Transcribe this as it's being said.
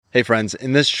Hey friends,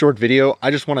 in this short video,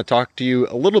 I just want to talk to you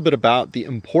a little bit about the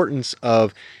importance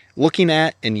of looking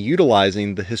at and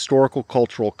utilizing the historical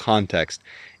cultural context,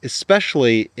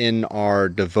 especially in our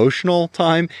devotional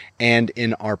time and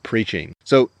in our preaching.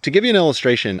 So to give you an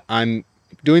illustration, I'm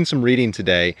doing some reading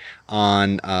today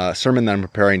on a sermon that I'm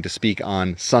preparing to speak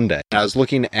on Sunday. I was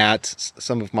looking at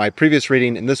some of my previous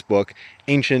reading in this book,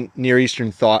 Ancient Near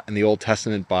Eastern Thought in the Old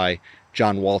Testament by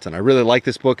John Walton. I really like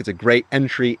this book. It's a great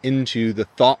entry into the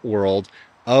thought world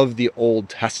of the Old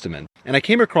Testament. And I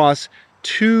came across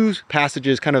two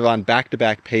passages kind of on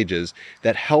back-to-back pages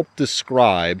that help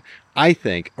describe, I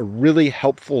think, a really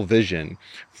helpful vision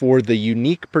for the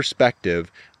unique perspective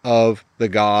of the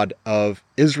God of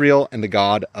Israel and the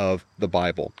God of the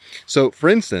Bible. So, for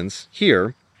instance,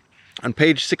 here on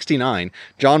page 69,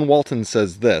 John Walton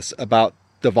says this about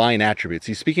divine attributes.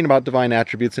 He's speaking about divine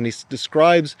attributes, and he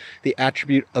describes the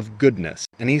attribute of goodness.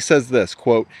 And he says this,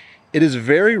 quote, "It is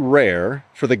very rare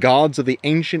for the gods of the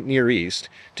ancient Near East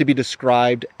to be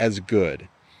described as good,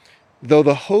 though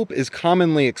the hope is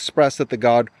commonly expressed that the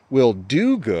god will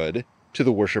do good to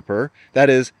the worshiper, that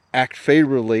is, act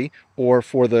favorably or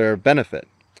for their benefit.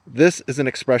 This is an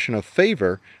expression of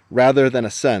favor rather than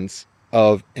a sense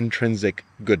of intrinsic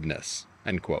goodness,"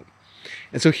 end quote.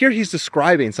 And so here he's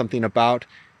describing something about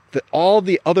all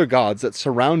the other gods that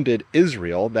surrounded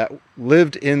Israel that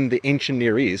lived in the ancient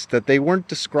Near East, that they weren't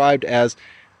described as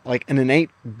like an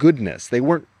innate goodness. They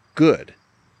weren't good,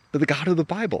 but the God of the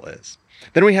Bible is.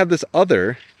 Then we have this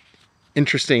other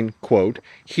interesting quote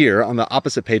here on the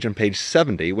opposite page, on page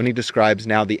 70, when he describes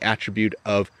now the attribute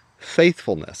of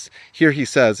faithfulness. Here he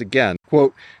says again,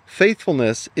 quote,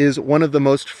 "Faithfulness is one of the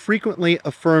most frequently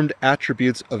affirmed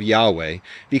attributes of Yahweh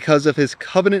because of his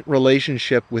covenant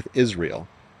relationship with Israel.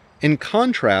 In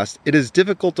contrast, it is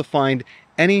difficult to find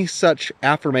any such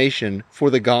affirmation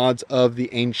for the gods of the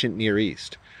ancient Near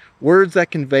East. Words that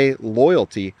convey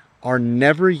loyalty are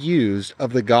never used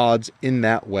of the gods in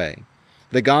that way.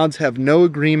 The gods have no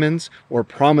agreements or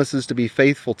promises to be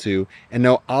faithful to, and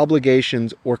no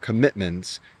obligations or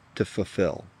commitments to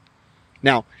fulfill."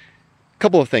 Now, a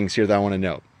couple of things here that I want to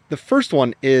note. The first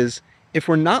one is, if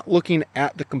we're not looking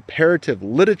at the comparative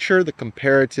literature, the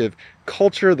comparative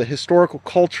culture, the historical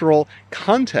cultural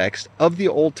context of the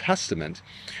Old Testament,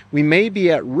 we may be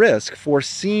at risk for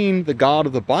seeing the God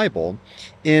of the Bible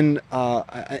in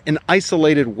an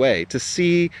isolated way,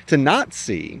 to not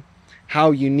see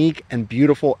how unique and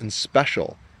beautiful and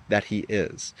special that he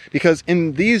is. Because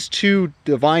in these two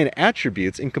divine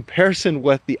attributes, in comparison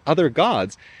with the other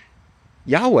gods,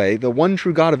 Yahweh, the one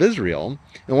true God of Israel,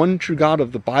 the one true God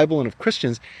of the Bible and of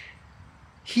Christians,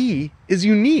 he is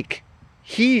unique.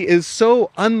 He is so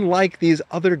unlike these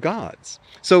other gods.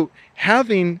 So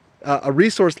having a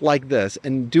resource like this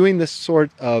and doing this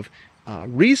sort of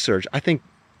research, I think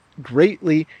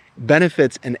greatly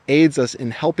benefits and aids us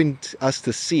in helping us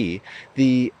to see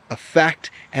the effect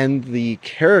and the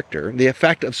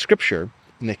effect of Scripture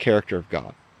in the character of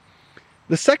God.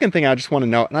 The second thing I just want to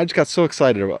note, and I just got so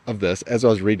excited of this as I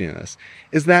was reading this,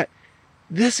 is that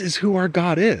this is who our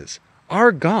God is.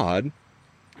 Our God,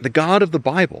 the God of the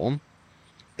Bible,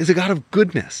 is a God of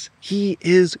goodness. He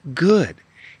is good.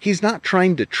 He's not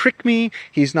trying to trick me.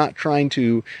 He's not trying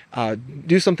to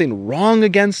do something wrong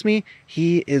against me.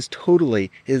 He is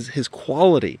totally, his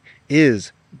quality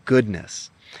is goodness.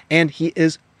 And he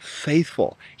is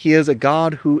faithful. He is a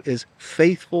God who is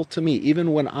faithful to me.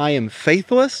 Even when I am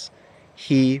faithless,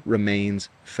 he remains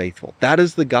faithful. That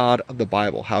is the God of the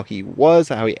Bible, how he was,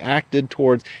 how he acted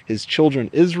towards his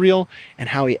children Israel, and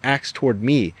how he acts toward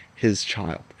me, his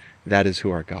child. That is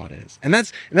who our God is. And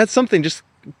that's something, just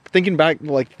thinking back,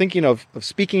 like thinking of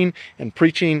speaking and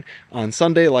preaching on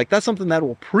Sunday, like that's something that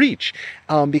will preach,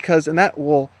 and that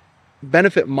will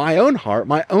benefit my own heart,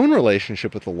 my own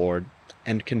relationship with the Lord,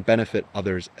 and can benefit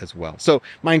others as well. So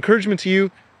my encouragement to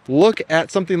you, look at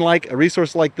something like a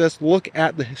resource like this, look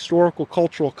at the historical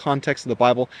cultural context of the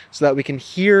Bible so that we can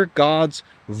hear God's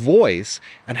voice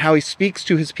and how he speaks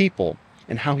to his people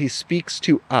and how he speaks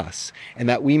to us, and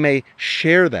that we may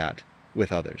share that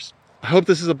with others. I hope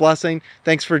this is a blessing.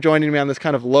 Thanks for joining me on this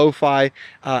kind of lo-fi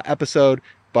episode,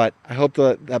 but I hope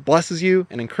that blesses you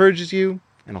and encourages you,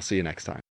 and I'll see you next time.